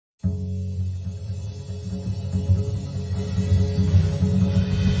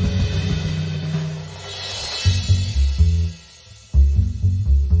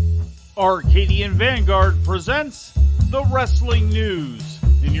Arcadian Vanguard presents the Wrestling News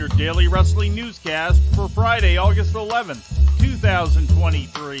in your daily wrestling newscast for Friday, August 11th,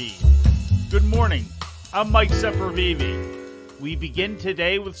 2023. Good morning. I'm Mike Sempervive. We begin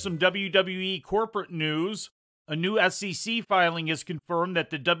today with some WWE Corporate news. A new SEC filing has confirmed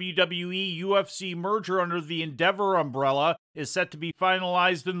that the WWE UFC merger under the Endeavor umbrella is set to be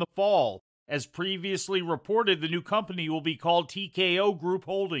finalized in the fall. As previously reported, the new company will be called TKO Group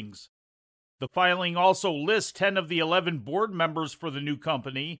Holdings. The filing also lists 10 of the 11 board members for the new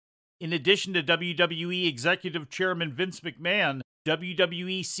company. In addition to WWE Executive Chairman Vince McMahon,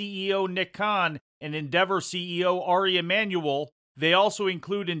 WWE CEO Nick Khan, and Endeavor CEO Ari Emanuel, they also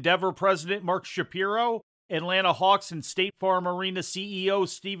include Endeavor President Mark Shapiro, Atlanta Hawks and State Farm Arena CEO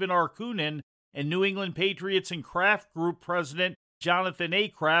Stephen R. Koonin, and New England Patriots and Kraft Group President Jonathan A.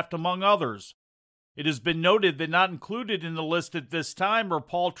 Kraft, among others. It has been noted that not included in the list at this time are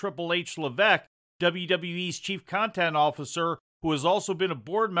Paul Triple H Levesque, WWE's Chief Content Officer, who has also been a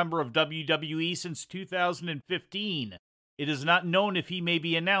board member of WWE since 2015. It is not known if he may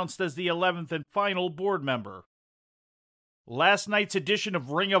be announced as the 11th and final board member. Last night's edition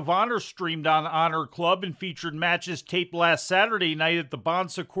of Ring of Honor streamed on Honor Club and featured matches taped last Saturday night at the Bon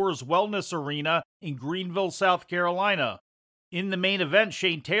Secours Wellness Arena in Greenville, South Carolina. In the main event,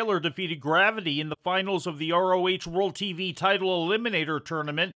 Shane Taylor defeated Gravity in the finals of the ROH World TV Title Eliminator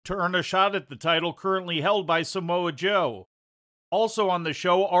Tournament to earn a shot at the title currently held by Samoa Joe. Also on the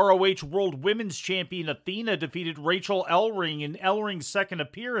show, ROH World Women's Champion Athena defeated Rachel Ellering in Ellering's second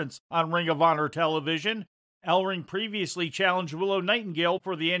appearance on Ring of Honor television. Ellering previously challenged Willow Nightingale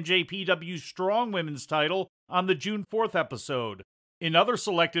for the NJPW Strong Women's title on the June 4th episode. In other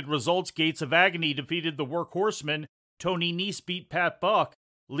selected results, Gates of Agony defeated the Workhorsemen, Tony Nese beat Pat Buck,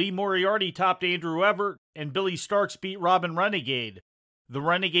 Lee Moriarty topped Andrew Everett, and Billy Starks beat Robin Renegade. The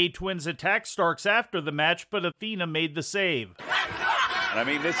Renegade twins attacked Starks after the match, but Athena made the save. I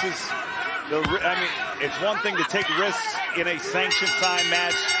mean, it's one thing to take risks in a sanctioned time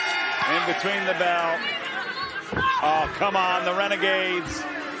match in between the bell. Oh, come on, the Renegades.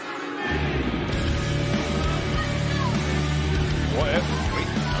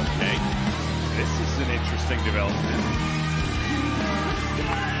 Okay. This is an interesting development.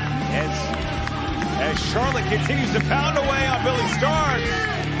 As Charlotte continues to pound away on Billy Starks,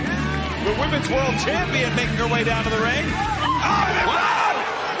 the Women's World Champion making her way down to the ring. Oh, wow!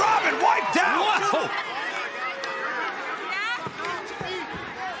 Robin wiped out! Whoa!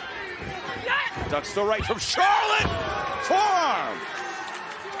 Ducks the right from Charlotte! Forearm!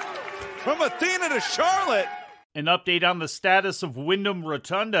 From Athena to Charlotte! An update on the status of Wyndham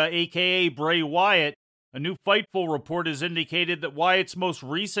Rotunda, aka Bray Wyatt. A new Fightful report has indicated that Wyatt's most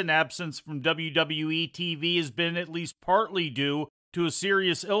recent absence from WWE TV has been at least partly due to a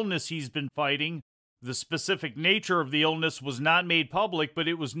serious illness he's been fighting. The specific nature of the illness was not made public, but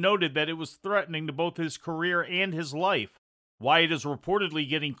it was noted that it was threatening to both his career and his life. Wyatt is reportedly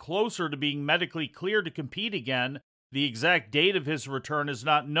getting closer to being medically cleared to compete again. The exact date of his return is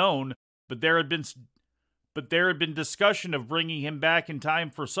not known, but there had been discussion of bringing him back in time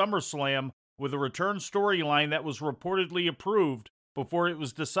for SummerSlam, with a return storyline that was reportedly approved before it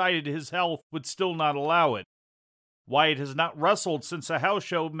was decided his health would still not allow it. Wyatt has not wrestled since a house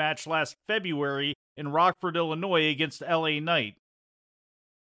show match last February in Rockford, Illinois against LA Knight.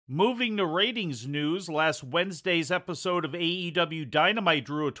 Moving to ratings news, last Wednesday's episode of AEW Dynamite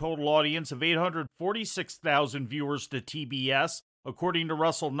drew a total audience of 846,000 viewers to TBS, according to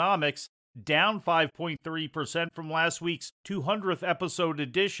WrestleNomics, down 5.3% from last week's 200th episode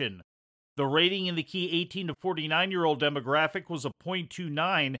edition. The rating in the key 18 to 49-year-old demographic was a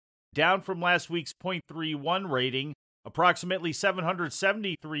 .29, down from last week's .31 rating. Approximately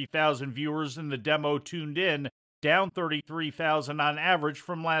 773,000 viewers in the demo tuned in, down 33,000 on average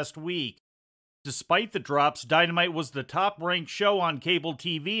from last week. Despite the drops, Dynamite was the top-ranked show on cable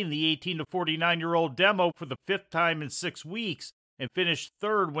TV in the 18 to 49-year-old demo for the fifth time in 6 weeks, and finished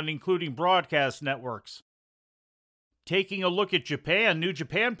third when including broadcast networks. Taking a look at Japan, New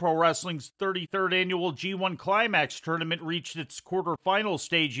Japan Pro Wrestling's 33rd annual G1 Climax tournament reached its quarterfinal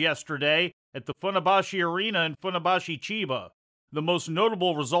stage yesterday at the Funabashi Arena in Funabashi, Chiba. The most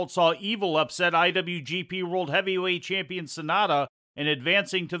notable result saw Evil upset IWGP World Heavyweight Champion Sonata and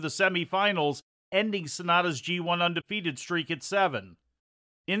advancing to the semifinals, ending Sonata's G1 undefeated streak at 7.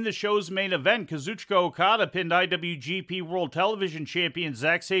 In the show's main event, Kazuchika Okada pinned IWGP World Television Champion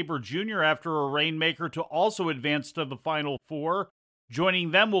Zack Sabre Jr. after a Rainmaker to also advance to the Final Four.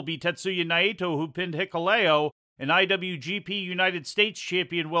 Joining them will be Tetsuya Naito, who pinned Hikuleo, and IWGP United States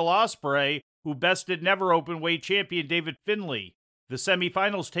Champion Will Ospreay, who bested Never Openweight Champion David Finlay. The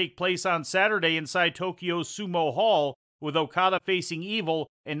semifinals take place on Saturday inside Tokyo's Sumo Hall, with Okada facing Evil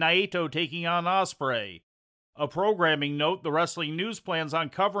and Naito taking on Ospreay. A programming note, the Wrestling News plans on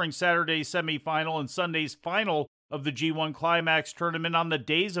covering Saturday's semifinal and Sunday's final of the G1 Climax tournament on the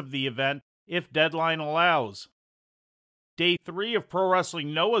days of the event, if deadline allows. Day 3 of Pro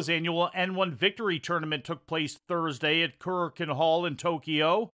Wrestling Noah's annual N1 Victory Tournament took place Thursday at Kurikan Hall in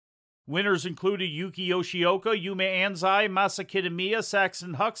Tokyo. Winners included Yuki Yoshioka, Yuma Anzai, Masa Kitamiya,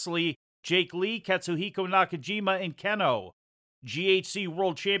 Saxon Huxley, Jake Lee, Katsuhiko Nakajima, and Keno. GHC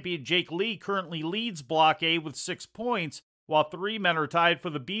World Champion Jake Lee currently leads Block A with 6 points, while 3 men are tied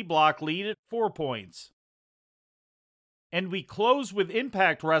for the B Block lead at 4 points. And we close with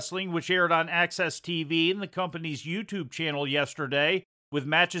Impact Wrestling, which aired on Access TV and the company's YouTube channel yesterday, with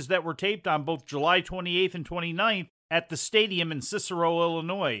matches that were taped on both July 28th and 29th at the stadium in Cicero,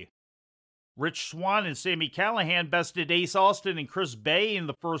 Illinois. Rich Swann and Sami Callihan bested Ace Austin and Chris Bay in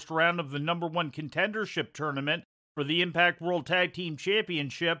the first round of the #1 contendership tournament for the Impact World Tag Team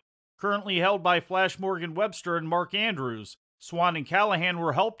Championship, currently held by Flash Morgan Webster and Mark Andrews. Swann and Callihan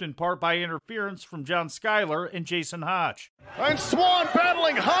were helped in part by interference from John Schuyler and Jason Hotch. And Swann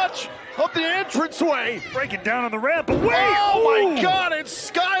battling Hotch up the entranceway. Breaking down on the ramp, but wait! Oh my God, and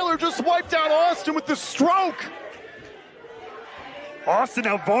Schuyler just wiped out Austin with the stroke. Austin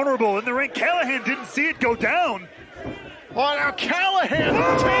now vulnerable in the ring. Callihan didn't see it go down. Oh, now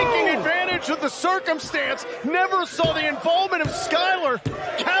Callihan taking advantage of the circumstance. Never saw the involvement of Schuyler.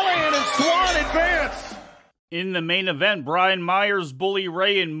 Callihan and Swann advance. In the main event, Brian Myers, Bully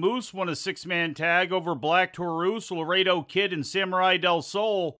Ray, and Moose won a 6-man tag over Black Taurus, Laredo Kid, and Samurai del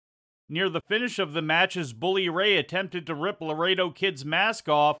Sol. Near the finish of the match, as Bully Ray attempted to rip Laredo Kid's mask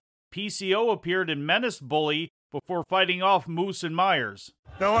off, PCO appeared and menaced Bully before fighting off Moose and Myers.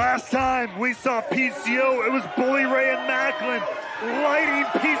 The last time we saw PCO, it was Bully Ray and Macklin lighting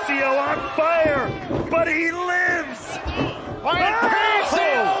PCO on fire, but he lives! And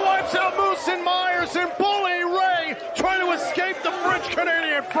PCO wipes out Moose and Myers, and Bully Ray trying to escape the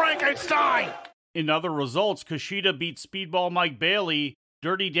French-Canadian Frankenstein! In other results, Kushida beat Speedball Mike Bailey.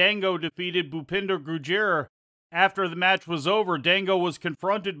 Dirty Dango defeated Bhupinder Gujjar. After the match was over, Dango was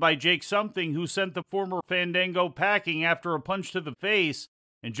confronted by Jake Something, who sent the former Fandango packing after a punch to the face,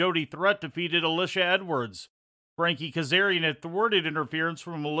 and Jody Threat defeated Alicia Edwards. Frankie Kazarian had thwarted interference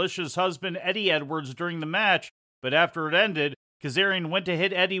from Alicia's husband Eddie Edwards during the match, but after it ended, Kazarian went to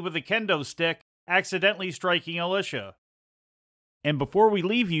hit Eddie with a kendo stick, accidentally striking Alicia. And before we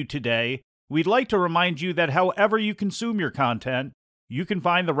leave you today, we'd like to remind you that however you consume your content, you can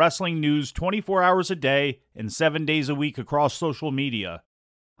find the wrestling news 24 hours a day and 7 days a week across social media.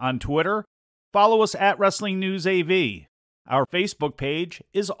 On Twitter, follow us at Wrestling News AV. Our Facebook page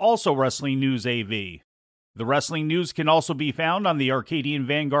is also Wrestling News AV. The Wrestling News can also be found on the Arcadian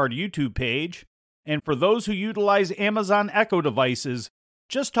Vanguard YouTube page. And for those who utilize Amazon Echo devices,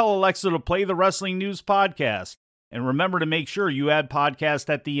 just tell Alexa to play the Wrestling News podcast. And remember to make sure you add podcast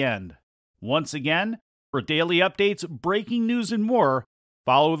at the end. Once again, for daily updates, breaking news, and more,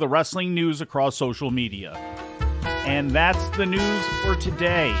 follow the Wrestling News across social media. And that's the news for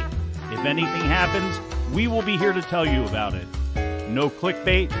today. If anything happens, we will be here to tell you about it. No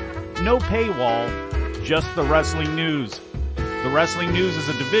clickbait, no paywall, just the Wrestling News. The Wrestling News is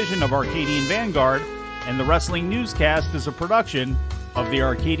a division of Arcadian Vanguard, and the Wrestling Newscast is a production of the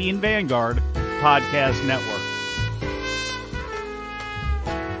Arcadian Vanguard Podcast Network.